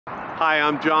Hi,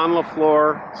 I'm John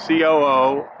LaFleur,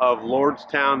 COO of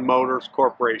Lordstown Motors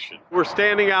Corporation. We're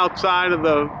standing outside of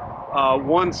the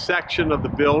one section of the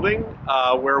building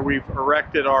where we've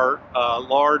erected our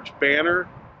large banner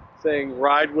saying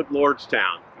 "Ride with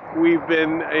Lordstown." We've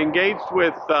been engaged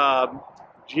with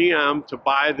GM to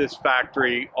buy this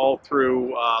factory all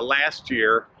through last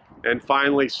year and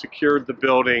finally secured the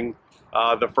building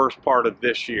the first part of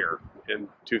this year in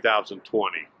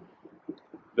 2020.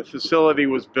 The facility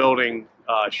was building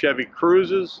Chevy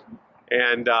Cruzes,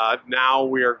 and now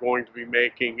we are going to be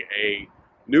making a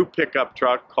new pickup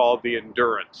truck called the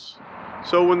Endurance.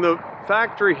 So when the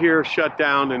factory here shut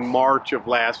down in March of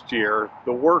last year,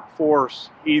 the workforce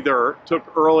either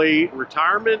took early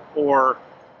retirement or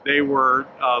they were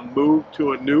moved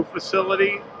to a new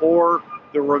facility, or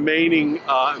the remaining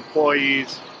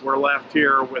employees were left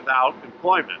here without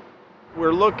employment.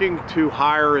 We're looking to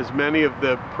hire as many of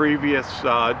the previous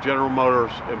General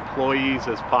Motors employees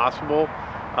as possible.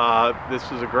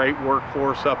 This is a great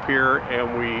workforce up here,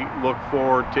 and we look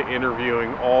forward to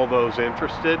interviewing all those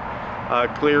interested.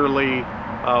 Clearly,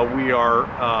 we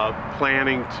are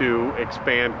planning to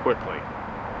expand quickly.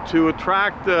 To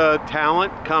attract the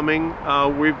talent coming,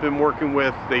 we've been working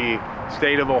with the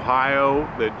state of Ohio,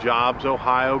 the Jobs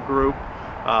Ohio group,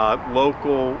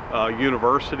 local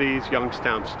universities,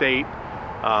 Youngstown State,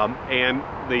 and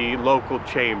the local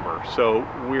chamber. So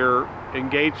we're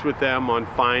engaged with them on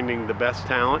finding the best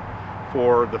talent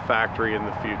for the factory in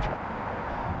the future.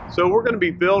 So we're going to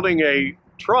be building a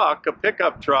truck, a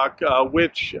pickup truck,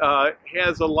 which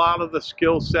has a lot of the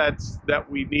skill sets that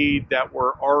we need that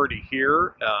were already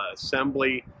here: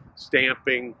 assembly,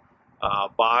 stamping,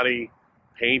 body,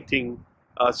 painting.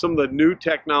 Some of the new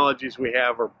technologies we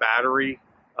have are battery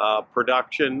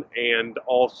production and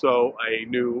also a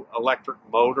new electric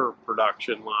motor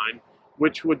production line,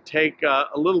 which would take a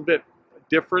little bit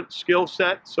different skill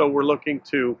set. So we're looking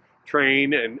to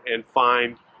train and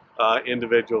find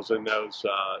individuals in those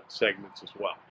segments as well.